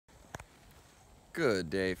Good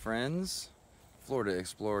day, friends. Florida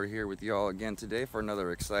Explorer here with y'all again today for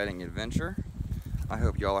another exciting adventure. I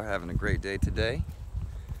hope y'all are having a great day today.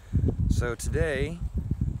 So today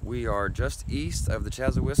we are just east of the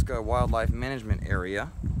Chazawiska Wildlife Management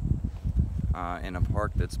Area in a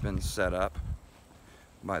park that's been set up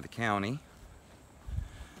by the county.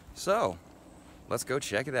 So let's go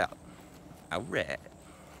check it out. All right.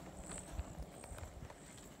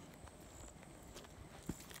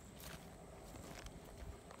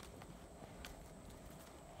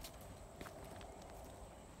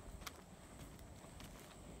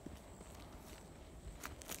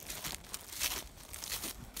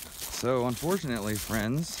 So unfortunately,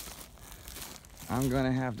 friends, I'm going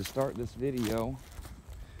to have to start this video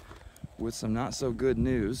with some not so good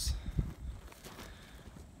news.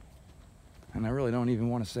 And I really don't even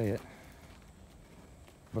want to say it,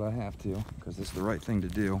 but I have to because it's the right thing to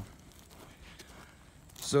do.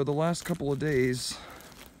 So the last couple of days,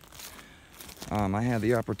 I had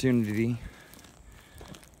the opportunity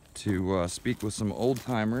to speak with some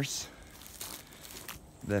old-timers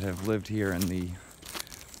that have lived here in the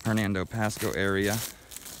Hernando Pasco area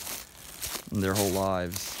their whole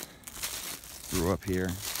lives, grew up here,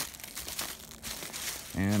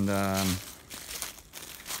 and was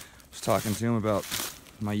talking to him about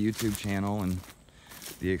my YouTube channel and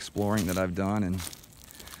the exploring that I've done, and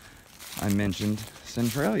I mentioned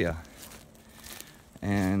Centralia,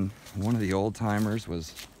 and one of the old timers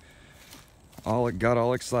got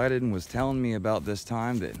all excited and was telling me about this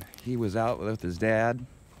time that he was out with his dad.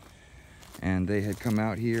 And they had come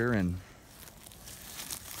out here and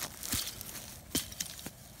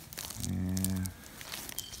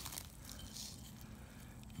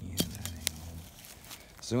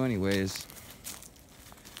so anyways,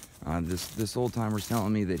 this old timer's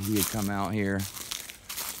telling me that he had come out here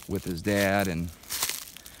with his dad, and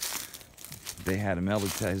they had a metal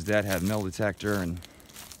his dad had a metal detector, and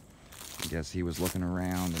I guess he was looking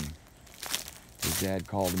around, and his dad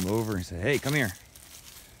called him over and said, "Hey, come here."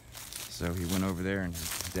 So he went over there, and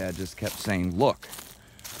his dad just kept saying, look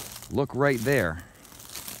right there."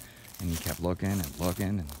 And he kept looking and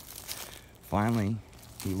looking, and finally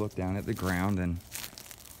he looked down at the ground and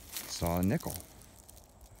saw a nickel.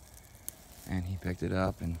 And he picked it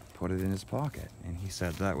up and put it in his pocket. And he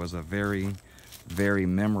said that was a very, very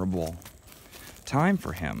memorable time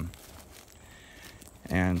for him.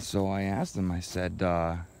 And so I asked him, I said,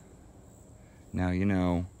 now, you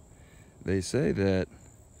know, they say that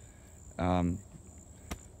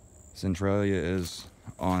Centralia is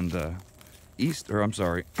on the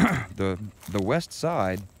the west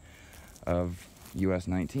side of US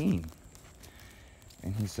 19.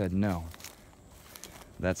 And he said, no,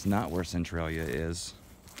 that's not where Centralia is.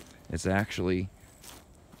 It's actually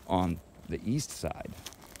on the east side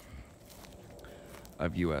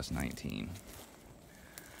of US 19.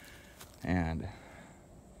 And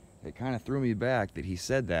it kind of threw me back that he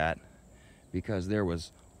said that, because there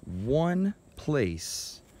was one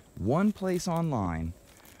place online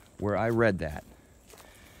where I read that,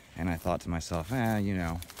 and I thought to myself, you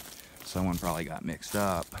know, someone probably got mixed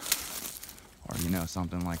up, or, you know,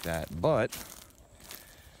 something like that. But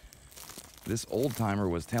this old timer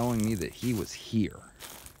was telling me that he was here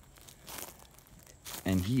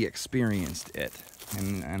and he experienced it,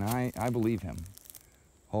 and I believe him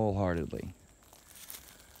wholeheartedly.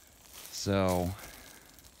 So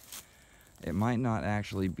it might not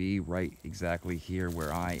actually be right exactly here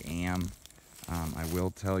where I am. I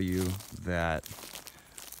will tell you that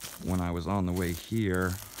when I was on the way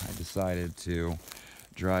here, I decided to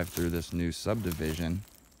drive through this new subdivision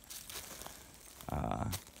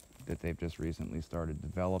that they've just recently started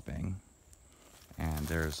developing. And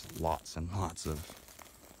there's lots and lots of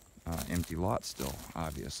empty lots still,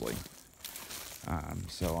 obviously.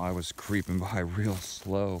 So I was creeping by real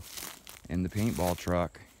slow in the paintball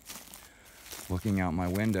truck, looking out my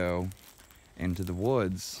window into the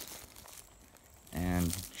woods,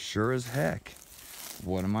 and sure as heck,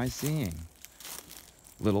 what am I seeing?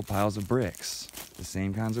 Little piles of bricks, the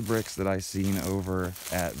same kinds of bricks that I seen over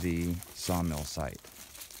at the sawmill site,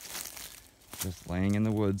 just laying in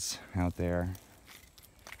the woods out there.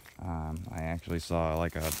 I actually saw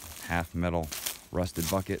like a half metal rusted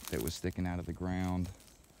bucket that was sticking out of the ground.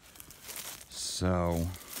 So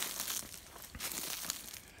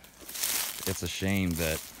it's a shame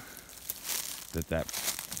that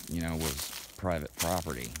you know, was private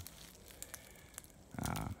property,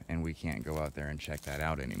 and we can't go out there and check that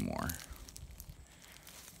out anymore.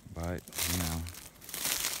 But, you know,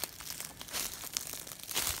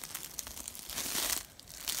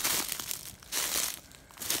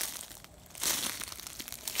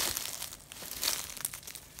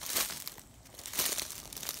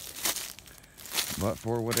 But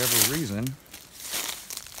for whatever reason,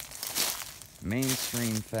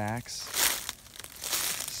 mainstream facts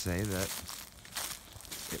say that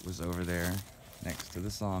it was over there next to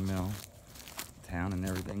the sawmill. Town and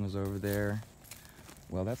everything was over there.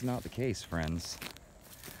 Well, that's not the case, friends.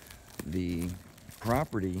 The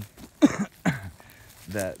property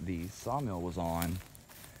that the sawmill was on,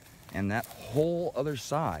 and that whole other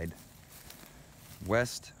side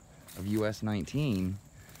west of US 19,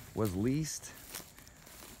 was leased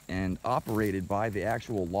and operated by the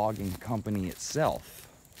actual logging company itself.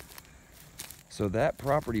 So that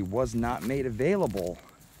property was not made available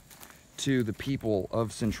to the people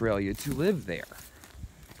of Centralia to live there.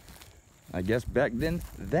 I guess back then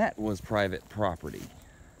that was private property.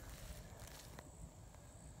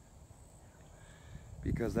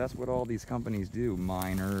 Because that's what all these companies do,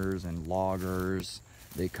 miners and loggers.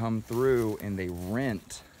 They come through and they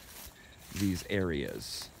rent these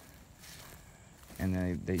areas. And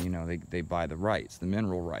they buy the rights, the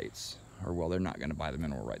mineral rights. Or well, they're not going to buy the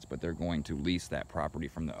mineral rights, but they're going to lease that property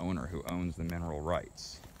from the owner who owns the mineral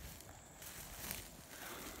rights.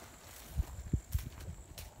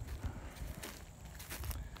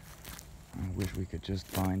 I wish we could just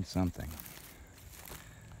find something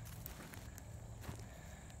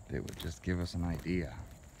that would just give us an idea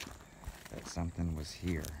that something was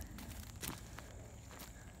here.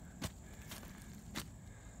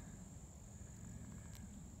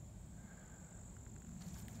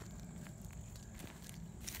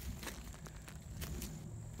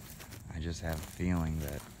 I just have a feeling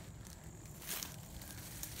that,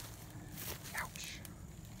 ouch,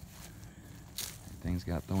 things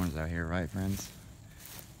got thorns out here, right, friends?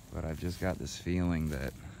 But I've just got this feeling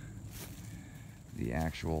that the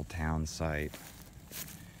actual town site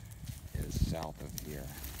is south of here.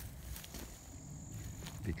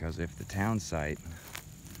 Because if the town site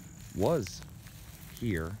was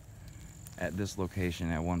here at this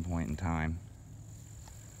location at one point in time,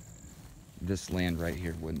 this land right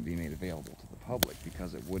here wouldn't be made available to the public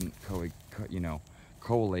because it wouldn't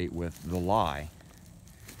collate with the lie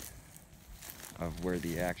of where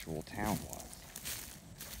the actual town was.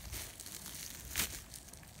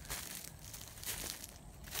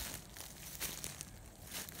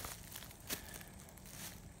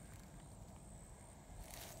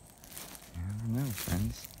 I don't know,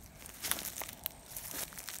 friends.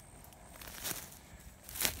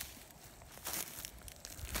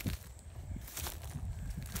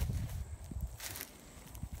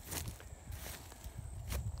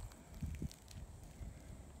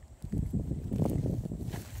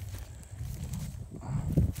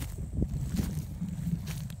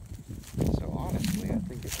 So honestly, I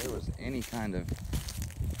think if there was any kind of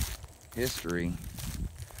history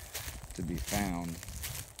to be found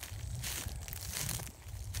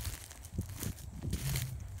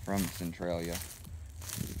from Centralia,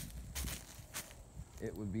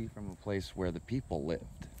 it would be from a place where the people lived.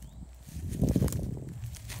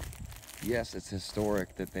 Yes, it's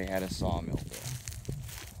historic that they had a sawmill there.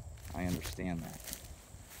 I understand that.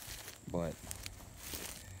 But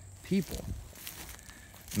people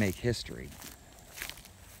make history.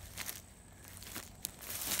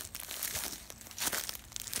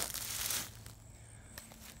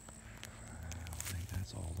 I don't think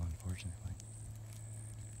that's all, unfortunately.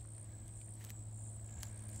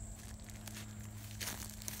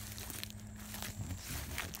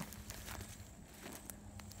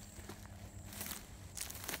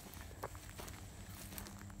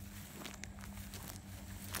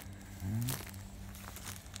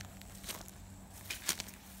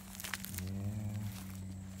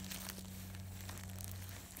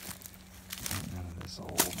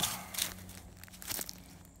 Old.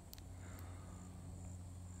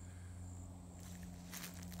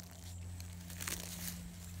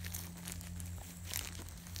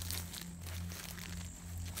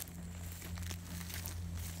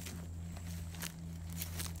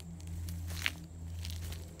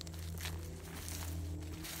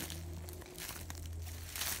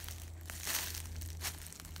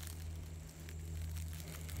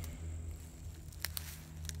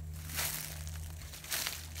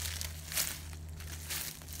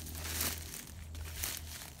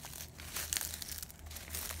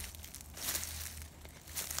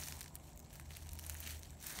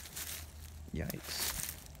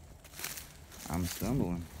 Yikes. I'm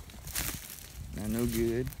stumbling. That no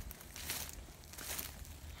good.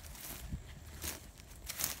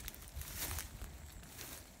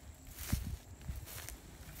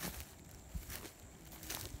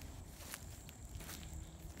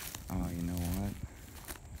 Oh, you know what?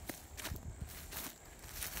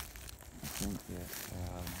 I think that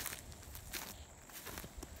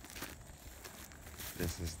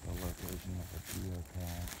This is the location of the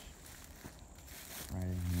geocache. Right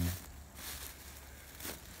in here.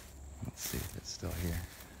 Let's see if it's still here.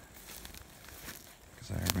 Because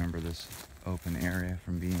I remember this open area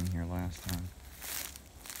from being here last time.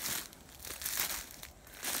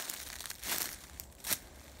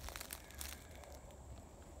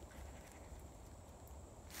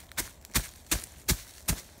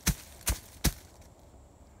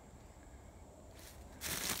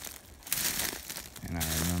 And I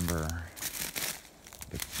remember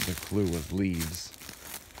the clue was leaves.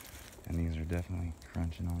 And these are definitely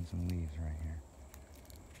crunching on some leaves right here.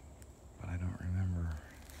 But I don't remember.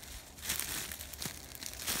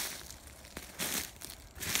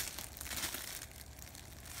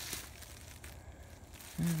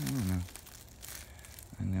 I don't know.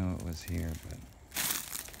 I know it was here, but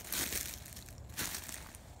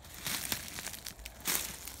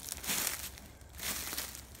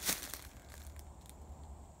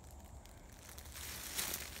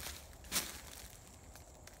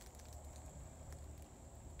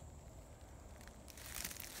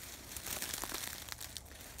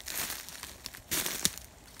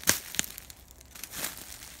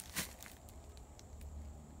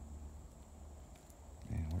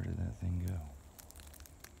where did that thing go?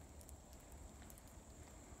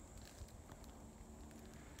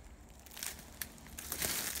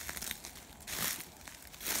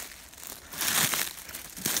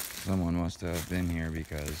 Someone must have been here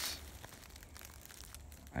because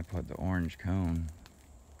I put the orange cone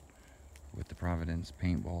with the Providence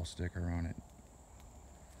paintball sticker on it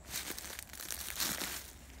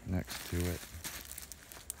next to it.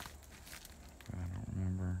 I don't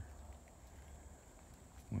remember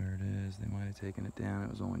where it is. They might have taken it down.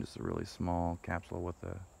 It was only just a really small capsule with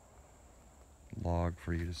a log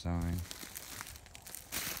for you to sign.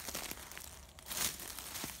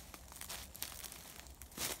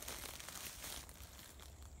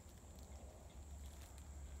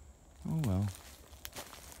 Oh well.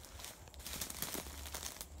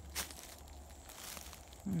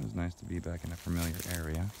 It was nice to be back in a familiar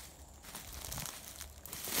area.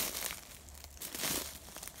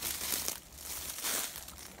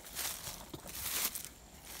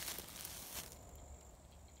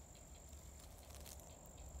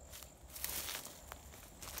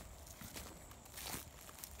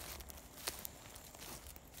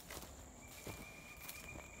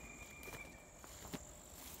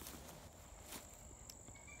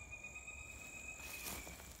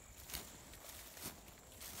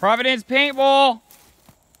 Providence paintball!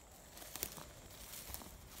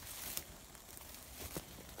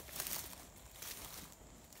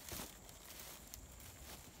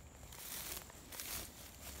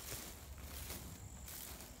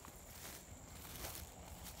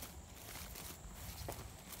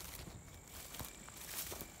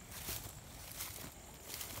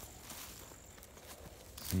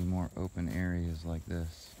 See more open areas like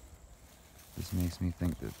this. This makes me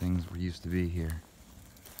think that things were used to be here.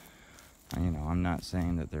 You know, I'm not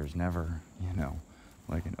saying that there's never, you know,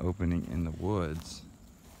 like an opening in the woods,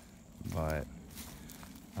 but,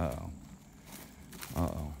 uh-oh.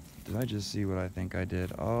 Did I just see what I think I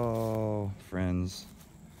did? Oh, friends.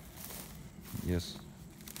 Yes,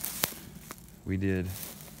 we did.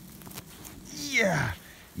 Yeah!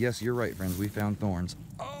 Yes, you're right, friends. We found thorns.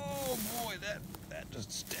 Oh, boy, that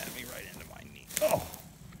just stabbed me right into my knee. Oh!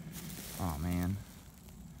 Oh, man.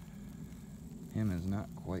 Him is not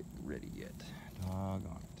quite ready yet. Doggone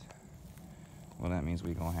it. Well, that means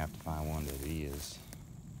we're going to have to find one that is.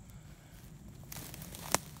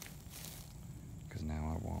 Because now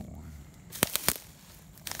I want one.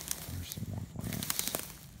 There's some more plants.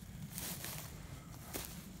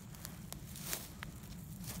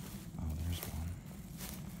 Oh, there's one.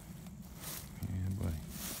 Yeah, buddy.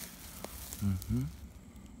 Mm-hmm.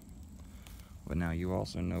 But now you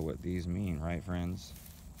also know what these mean, right, friends?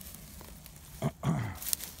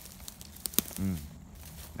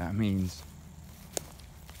 That means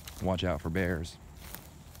watch out for bears,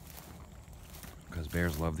 because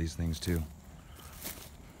bears love these things too.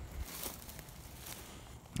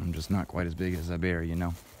 I'm just not quite as big as a bear, you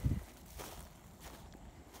know.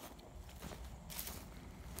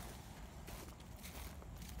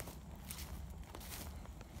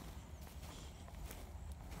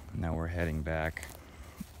 Now we're heading back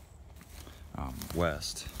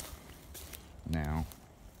west now.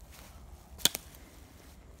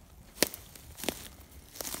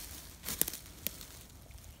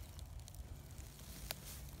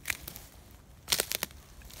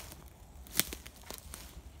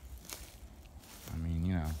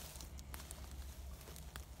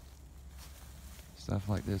 stuff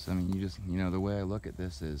like this. I mean, you know, the way I look at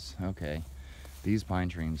this is, okay, these pine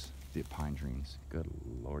trees, good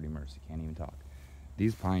lordy mercy, can't even talk.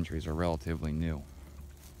 These pine trees are relatively new.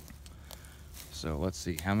 So let's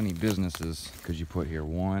see, how many businesses could you put here?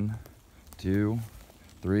 1, 2,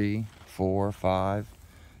 3, 4, 5,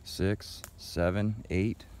 6, 7,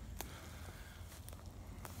 8.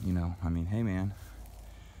 You know, I mean, hey man,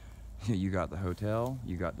 you got the hotel,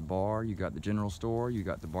 you got the bar, you got the general store, you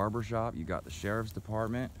got the barber shop, you got the sheriff's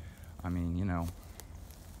department. I mean, you know.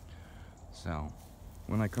 So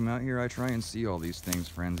when I come out here, I try and see all these things,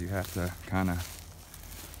 friends. You have to kind of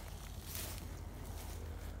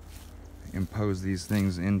impose these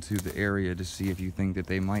things into the area to see if you think that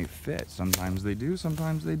they might fit. Sometimes they do,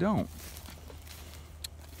 sometimes they don't.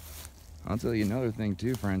 I'll tell you another thing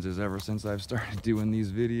too, friends, is ever since I've started doing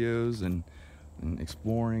these videos and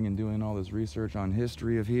exploring and doing all this research on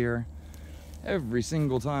history of here, every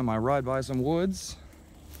single time I ride by some woods,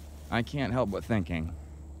 I can't help but thinking,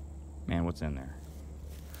 man, what's in there?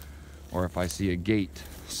 Or if I see a gate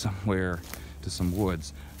somewhere to some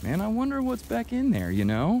woods, man, I wonder what's back in there, you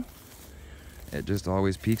know? It just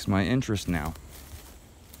always piques my interest now.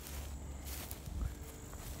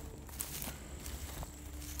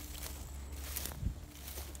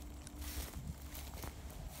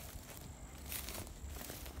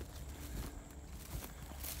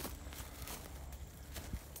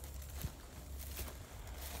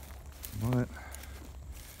 But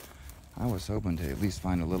I was hoping to at least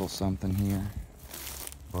find a little something here,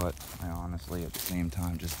 but I honestly at the same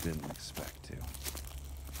time just didn't expect to.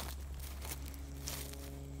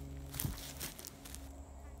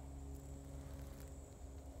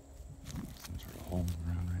 Some sort of hole in the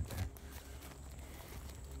ground right there.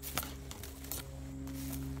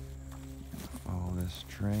 Follow this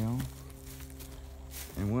trail.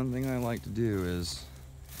 And one thing I like to do is,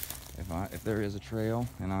 if there is a trail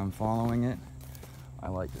and I'm following it, I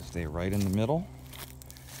like to stay right in the middle,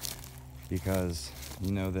 because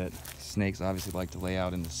you know that snakes obviously like to lay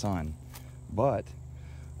out in the sun, but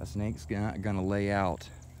a snake's not gonna lay out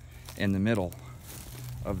in the middle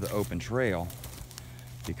of the open trail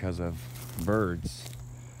because of birds,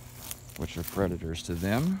 which are predators to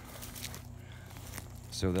them.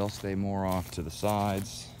 So they'll stay more off to the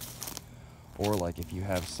sides, or like if you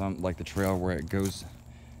have some, like the trail where it goes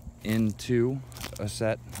into a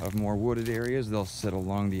set of more wooded areas, they'll sit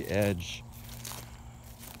along the edge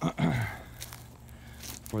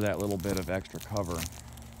for that little bit of extra cover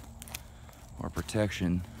or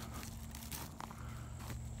protection.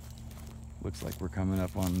 Looks like we're coming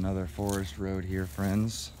up on another forest road here,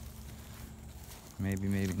 friends. Maybe,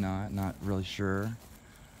 maybe not really sure.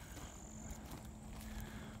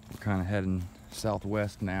 We're kind of heading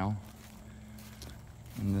southwest now.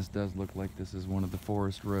 And this does look like this is one of the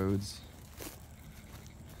forest roads.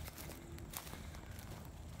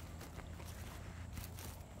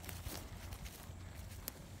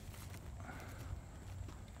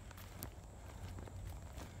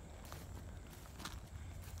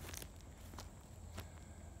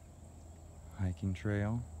 Hiking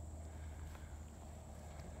trail.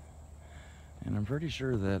 And I'm pretty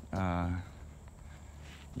sure that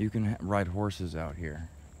you can ride horses out here.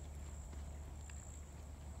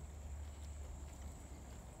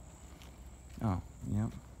 Oh,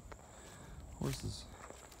 yep. Horses.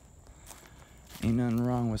 Ain't nothing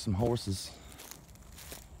wrong with some horses.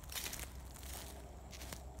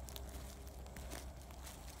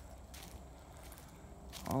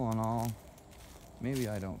 All in all, maybe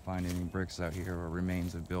I don't find any bricks out here or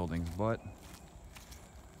remains of buildings, but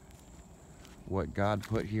what God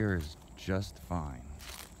put here is just fine.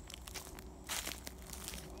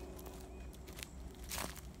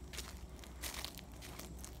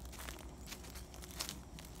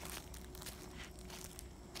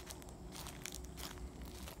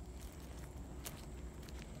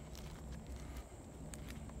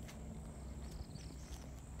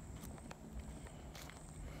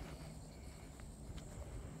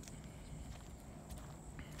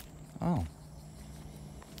 Oh,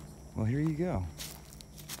 well, here you go.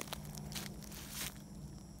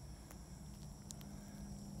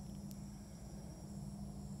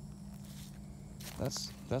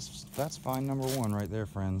 That's find number one right there,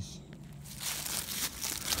 friends.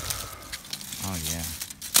 Oh yeah,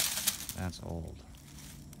 that's old.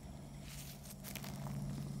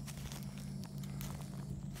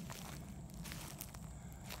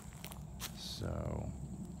 So,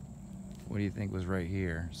 what do you think was right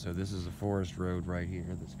here? So this is a forest road right here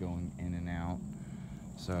that's going in and out.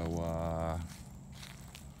 So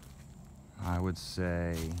I would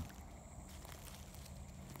say,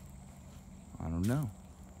 I don't know,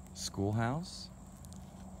 schoolhouse?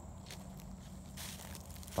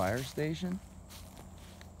 fire station?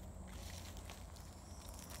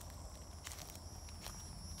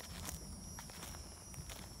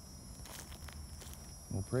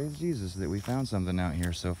 Well, praise Jesus that we found something out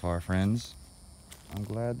here so far, friends. I'm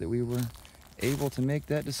glad that we were able to make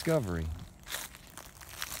that discovery.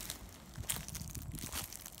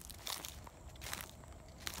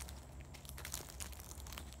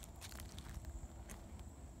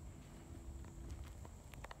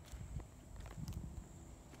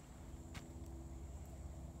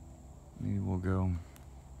 Maybe we'll go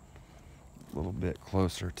a little bit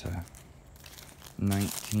closer to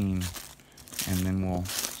 19, and then we'll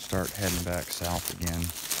start heading back south again.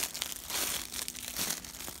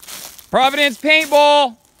 Providence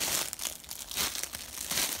Paintball!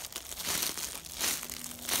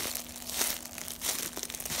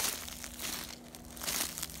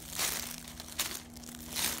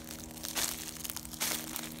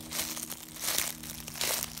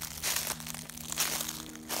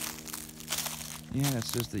 Yeah,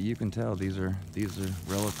 it's just that you can tell these are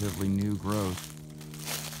relatively new growth.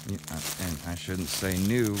 And I shouldn't say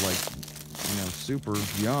new like, you know, super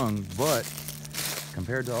young, but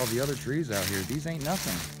compared to all the other trees out here, these ain't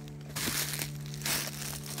nothing.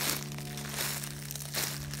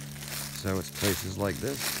 So it's places like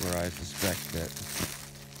this where I suspect that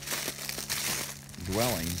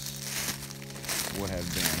dwellings would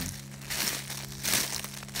have been.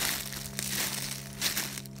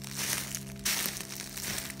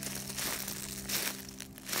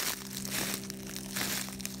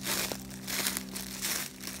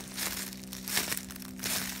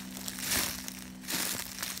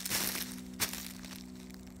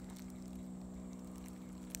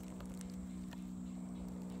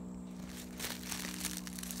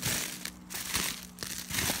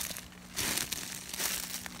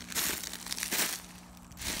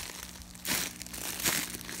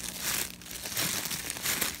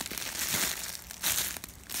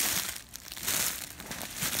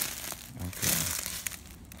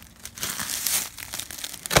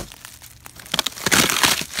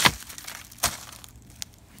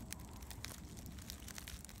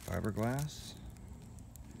 Fiberglass.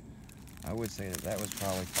 I would say that was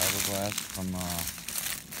probably fiberglass from the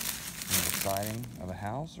siding of a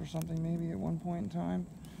house or something, maybe at one point in time.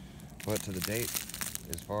 But to the date,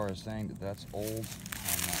 as far as saying that that's old,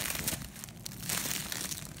 I'm not sure.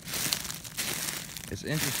 It's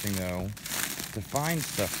interesting though to find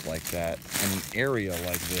stuff like that in an area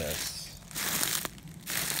like this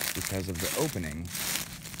because of the opening,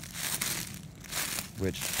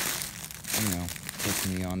 which, you know, puts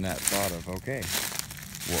me on that thought of, okay,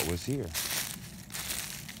 what was here?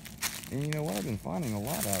 And you know what I've been finding a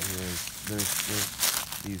lot out here is there's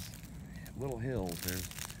these little hills. There's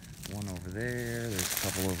one over there, there's a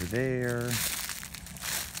couple over there.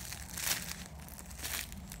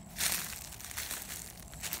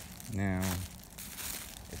 Now,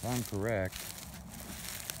 if I'm correct,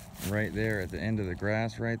 right there at the end of the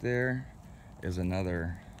grass right there is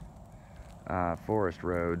another forest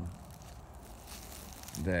road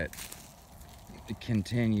that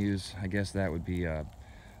continues, I guess that would be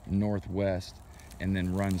northwest, and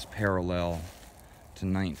then runs parallel to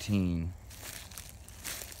 19.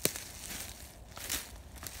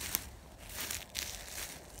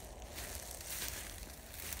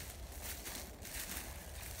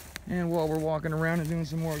 And while we're walking around and doing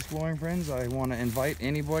some more exploring, friends, I want to invite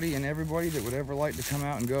anybody and everybody that would ever like to come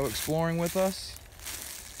out and go exploring with us.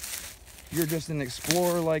 If you're just an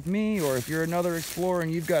explorer like me, or if you're another explorer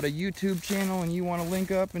and you've got a YouTube channel and you want to link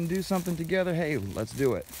up and do something together, hey, let's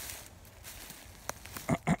do it.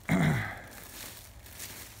 Ouch.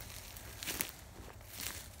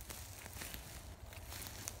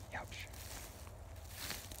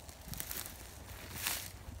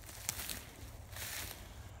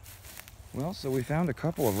 Well, so we found a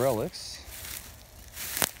couple of relics.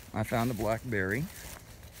 I found a blackberry.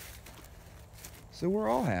 So we're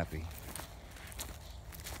all happy.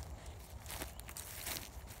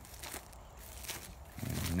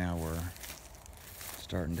 And now we're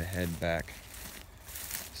starting to head back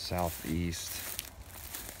southeast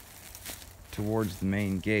towards the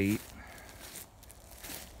main gate.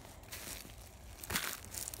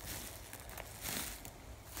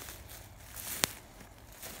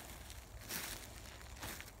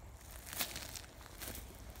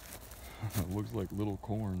 It looks like little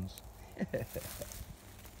corns.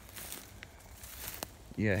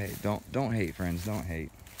 Yeah, hey, don't hate, friends, don't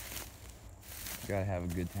hate. You gotta have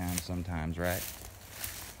a good time sometimes, right?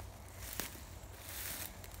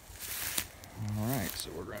 Alright, so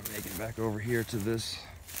we're gonna make it back over here to this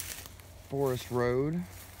forest road.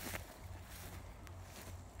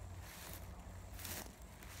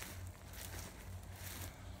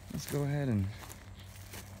 go ahead and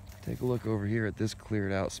take a look over here at this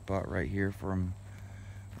cleared out spot right here from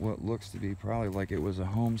what looks to be probably like it was a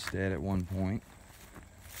homestead at one point.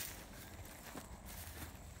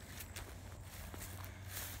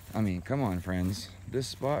 I mean, come on, friends. This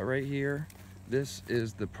spot right here, this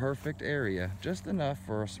is the perfect area. Just enough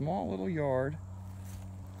for a small little yard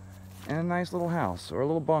and a nice little house or a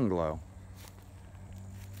little bungalow.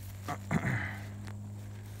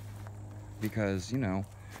 Because, you know,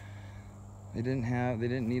 they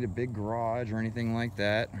didn't need a big garage or anything like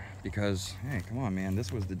that. Because, hey, come on, man,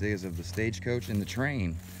 this was the days of the stagecoach and the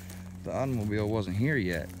train. The automobile wasn't here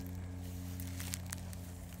yet.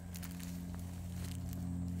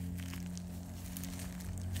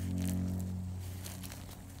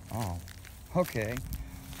 Oh, okay.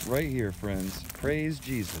 Right here, friends. Praise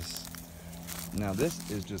Jesus. Now, this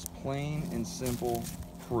is just plain and simple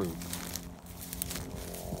proof.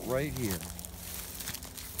 Right here.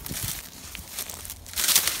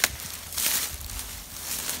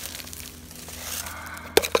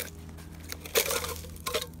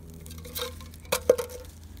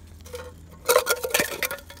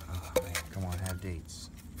 Oh, man, come on, have dates.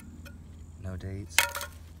 No dates.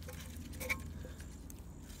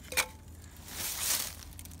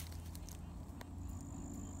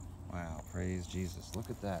 Wow, praise Jesus. Look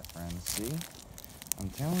at that, friends. See? I'm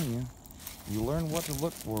telling you, you learn what to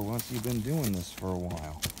look for once you've been doing this for a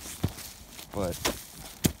while. But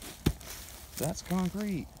that's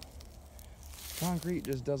concrete. Concrete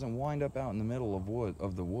just doesn't wind up out in the middle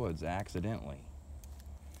of the woods accidentally.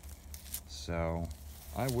 So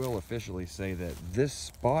I will officially say that this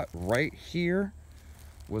spot right here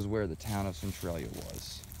was where the town of Centralia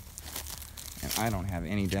was. And I don't have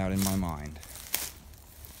any doubt in my mind.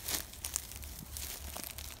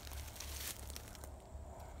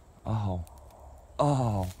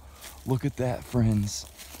 Oh, look at that, friends.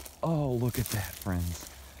 Oh, look at that, friends.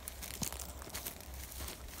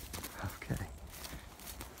 Okay.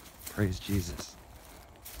 Praise Jesus.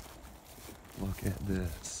 Look at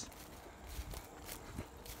this.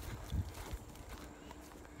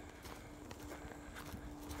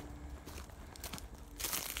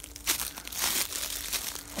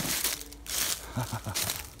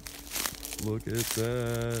 Look at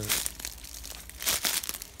that.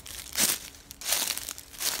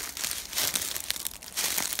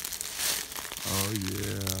 Oh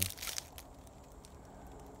yeah.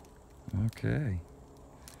 Okay.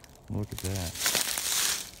 Look at that.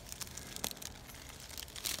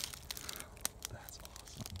 That's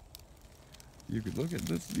awesome. You could look at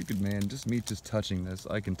this, man, just me just touching this,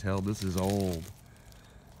 I can tell this is old.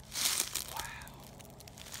 Wow.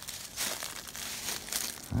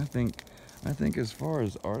 I think as far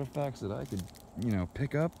as artifacts that I could, you know,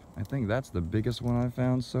 pick up, I think that's the biggest one I've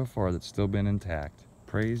found so far that's still been intact.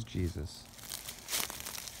 Praise Jesus.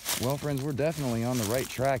 Well, friends, we're definitely on the right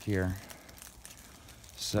track here.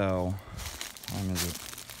 So, what time is it?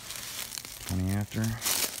 20 after.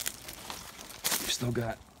 We've still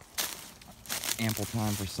got ample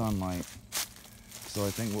time for sunlight. So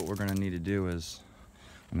I think what we're gonna need to do is,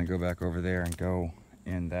 I'm gonna go back over there and go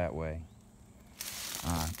in that way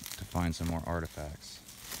to find some more artifacts.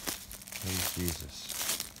 Praise Jesus.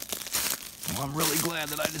 Well, I'm really glad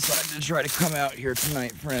that I decided to try to come out here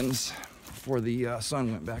tonight, friends, before the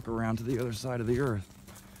sun went back around to the other side of the earth.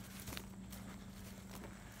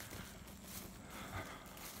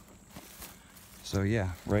 So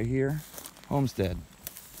yeah, right here, homestead.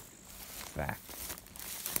 Fact.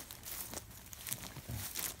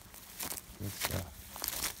 Good stuff.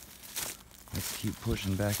 Let's keep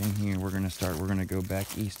pushing back in here. We're gonna go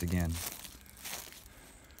back east again.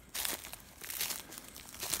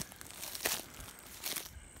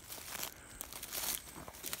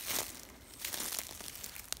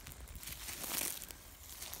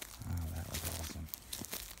 Oh, that was awesome.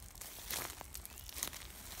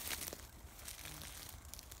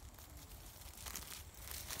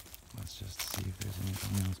 Let's just see if there's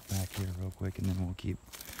anything else back here real quick, and then we'll keep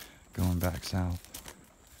going back south.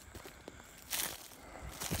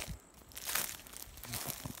 I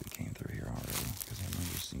think we came through here already, because I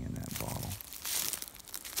remember seeing that bottle.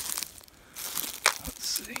 Let's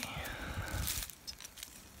see.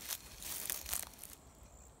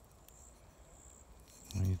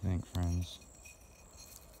 What do you think, friends?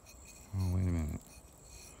 Oh, wait a minute.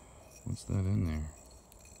 What's that in there?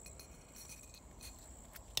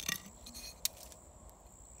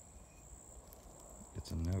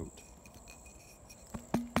 It's a note.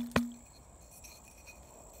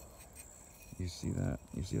 You see that?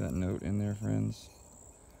 You see that note in there, friends?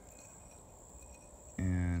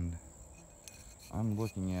 And I'm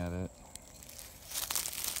looking at it,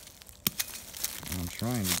 And I'm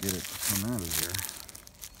trying to get it to come out of here,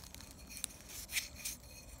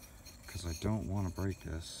 because I don't want to break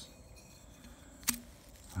this.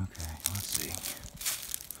 Okay, let's see.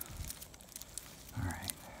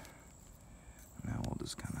 Alright. Now we'll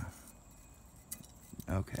just kind of...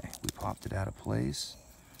 Okay, we popped it out of place.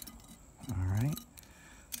 Alright.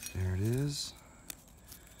 There it is.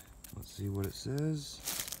 Let's see what it says.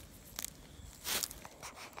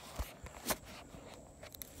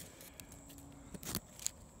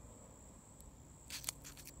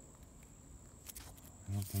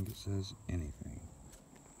 I don't think it says anything.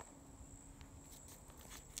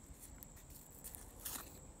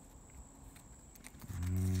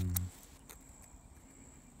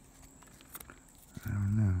 I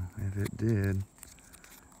don't know. If it did,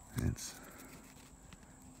 it's...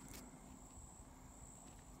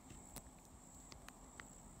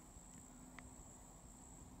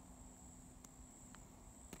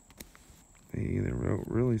 They either wrote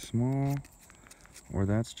really small, or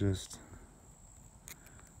that's just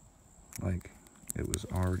like it was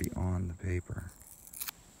already on the paper.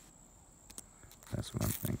 That's what I'm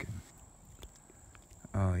thinking.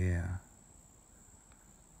 Oh yeah.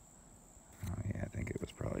 Oh yeah, I think it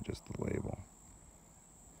was probably just the label.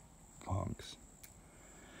 Punks.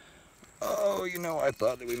 Oh, you know, I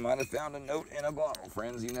thought that we might have found a note in a bottle,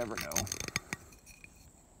 friends. You never know.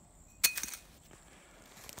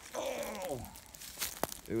 Oh!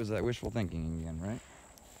 It was that wishful thinking again, right?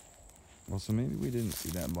 Well, so maybe we didn't see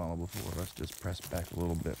that bottle before. Let's just press back a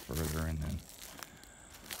little bit further and then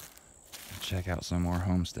check out some more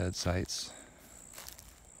homestead sites.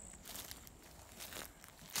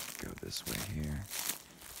 Go this way here.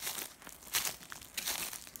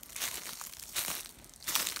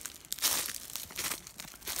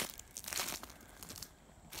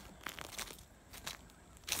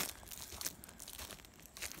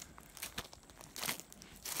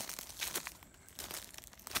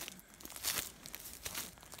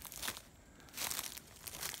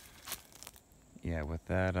 Yeah, with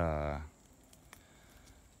that,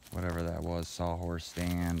 whatever that was, sawhorse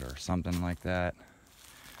stand or something like that,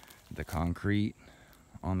 the concrete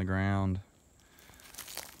on the ground,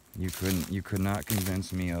 you could not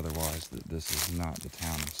convince me otherwise that this is not the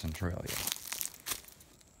town of Centralia.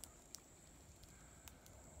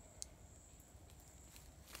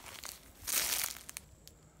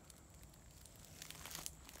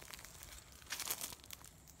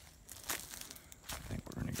 I think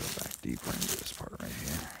we're going to go back deeper into this part right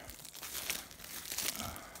here.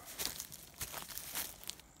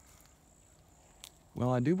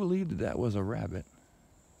 Well, I do believe that that was a rabbit.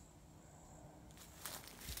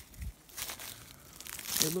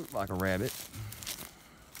 It looked like a rabbit.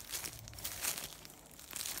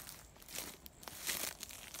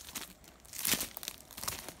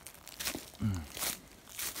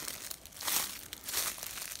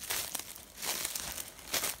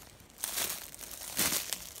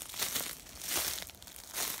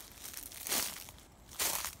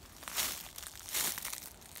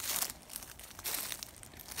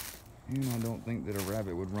 And I don't think that a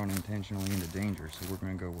rabbit would run intentionally into danger, so we're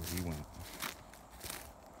going to go where he went.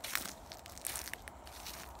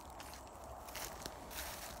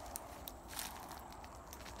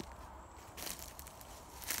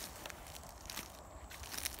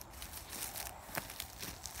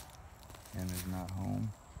 Ken is not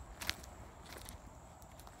home.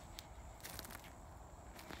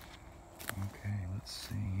 Okay, let's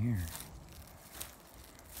see here.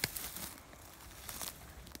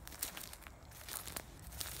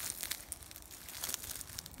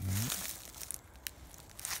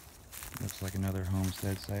 Looks like another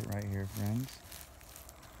homestead site right here, friends.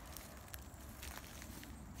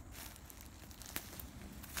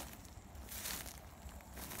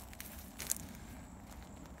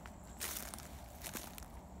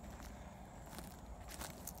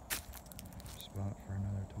 Spot for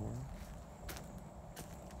another tour.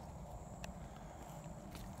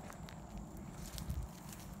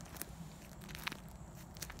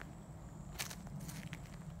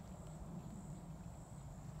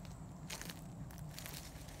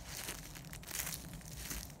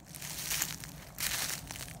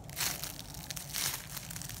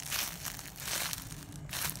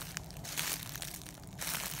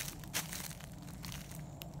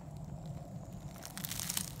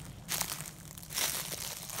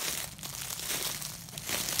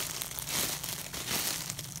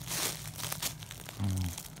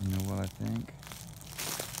 You know what I think?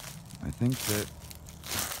 I think that,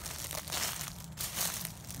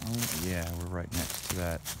 oh yeah, we're right next to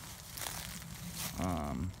that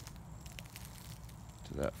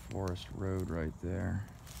forest road right there.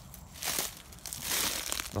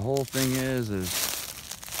 The whole thing is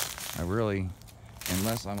I really,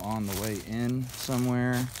 unless I'm on the way in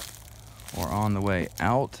somewhere or on the way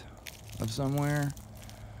out of somewhere,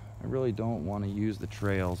 I really don't want to use the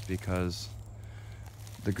trails because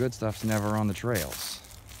the good stuff's never on the trails.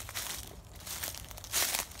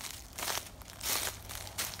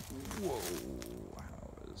 Whoa,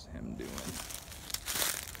 how is him doing?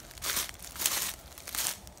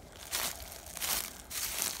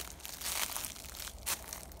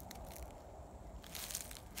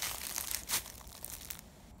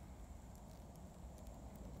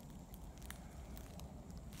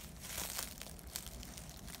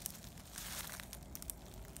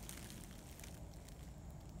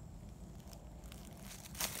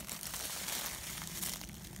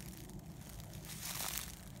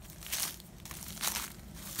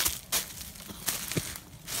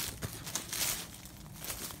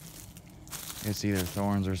 It's either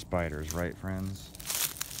thorns or spiders, right, friends?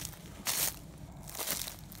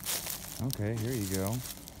 Okay, here you go.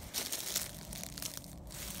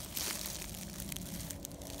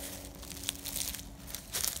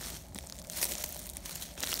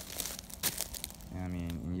 I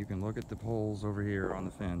mean, you can look at the poles over here on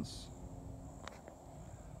the fence.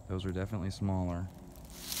 Those are definitely smaller.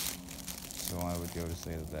 So I would go to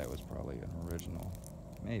say that that was probably an original.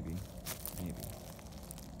 Maybe.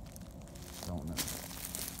 Don't know.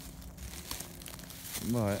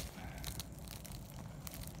 But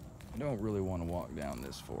I don't really want to walk down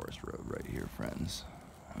this forest road right here, friends.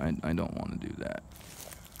 I don't want to do that.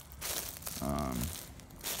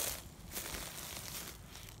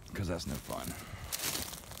 Because that's no fun.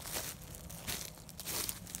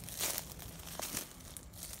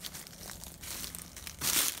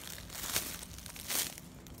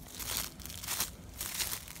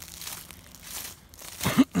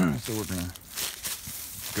 So we're gonna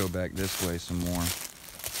go back this way some more.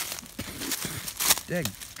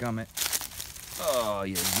 Dadgummit. Oh,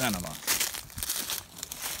 you Zenema.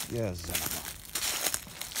 Yeah, Zenema.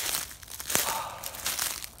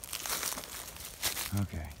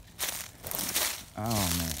 Okay. Oh,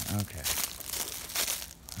 man, okay.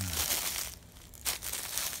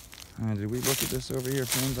 Did we look at this over here,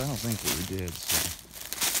 friends? I don't think we did, so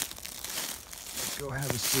let's go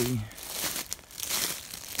have a see.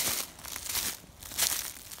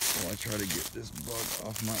 I try to get this bug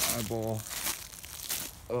off my eyeball.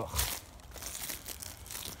 Ugh.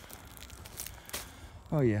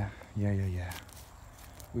 Oh yeah.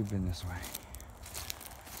 We've been this way.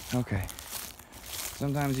 Okay.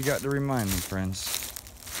 Sometimes you got to remind me, friends.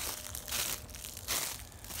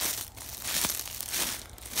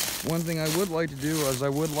 One thing I would like to do is I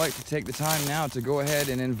would like to take the time now to go ahead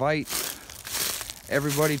and invite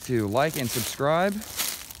everybody to like and subscribe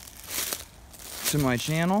to my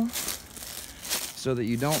channel so that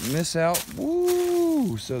you don't miss out.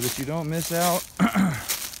 So that you don't miss out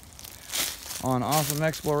on awesome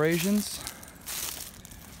explorations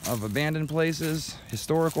of abandoned places,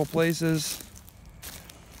 historical places,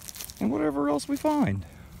 and whatever else we find.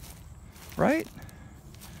 Right?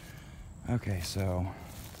 Okay, so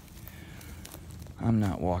I'm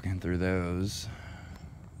not walking through those,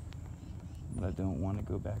 but I don't want to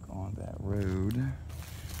go back on that road.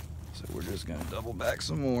 So we're just gonna double back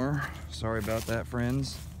some more. Sorry about that,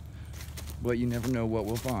 friends. But you never know what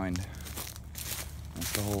we'll find.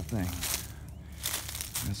 That's the whole thing.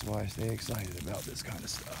 That's why I stay excited about this kind of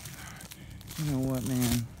stuff. You know what,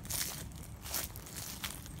 man?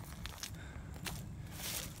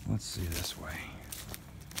 Let's see this way.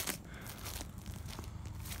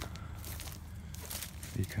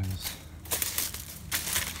 Because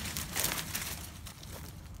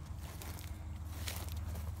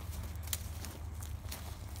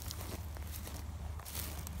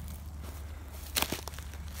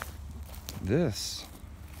this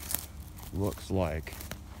looks like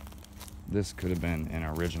this could have been an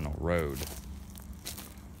original road,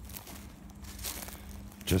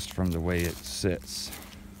 just from the way it sits.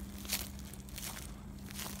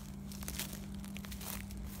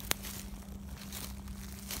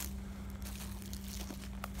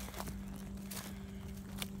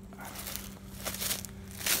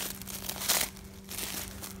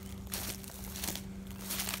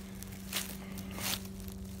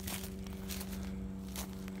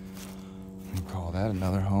 Call that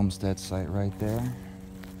another homestead site right there.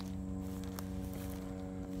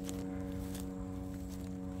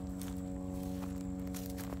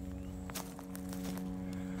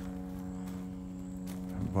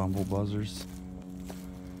 Bumble buzzers.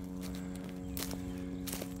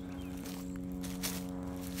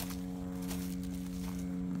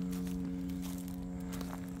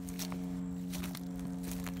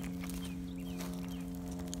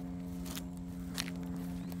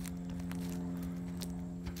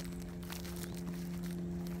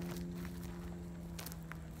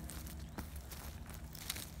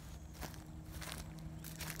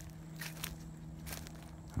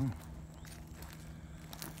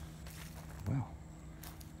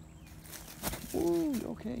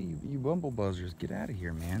 okay, you bumble buzzers, get out of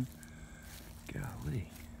here, man. Golly.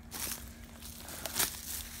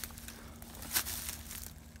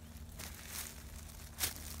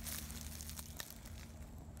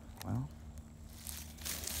 Well,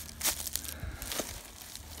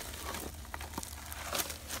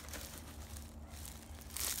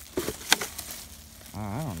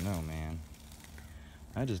 I don't know, man.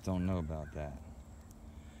 I just don't know about that.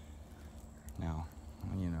 Now,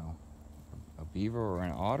 you know, a beaver or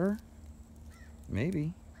an otter?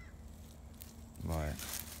 Maybe. But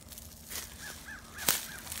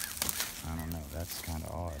I don't know, that's kind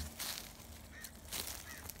of odd.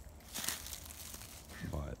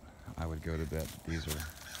 But I would go to bet that these are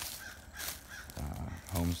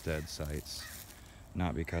homestead sites,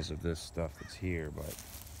 not because of this stuff that's here, but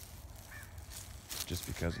just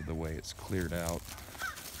because of the way it's cleared out.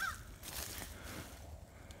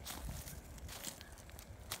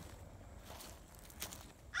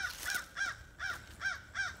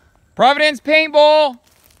 Providence paintball!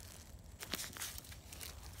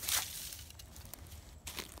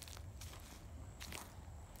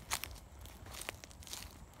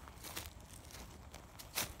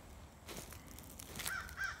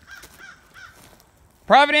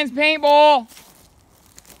 Providence paintball!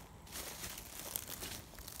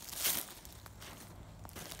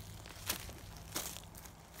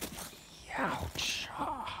 Ouch.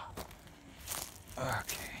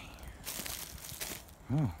 Okay.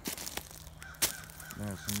 Oh.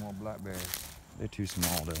 There's some more blackberries. They're too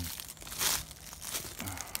small though.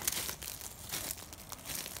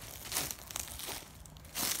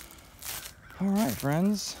 All right,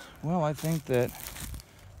 friends. Well, I think that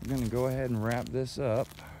I'm gonna go ahead and wrap this up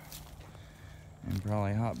and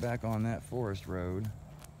probably hop back on that forest road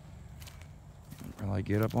and probably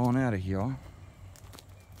get up on out of here.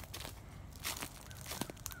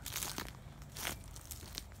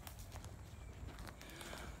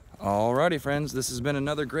 Alrighty, friends, this has been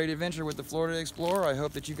another great adventure with the Florida Explorer. I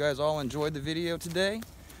hope that you guys all enjoyed the video today.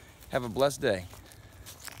 Have a blessed day.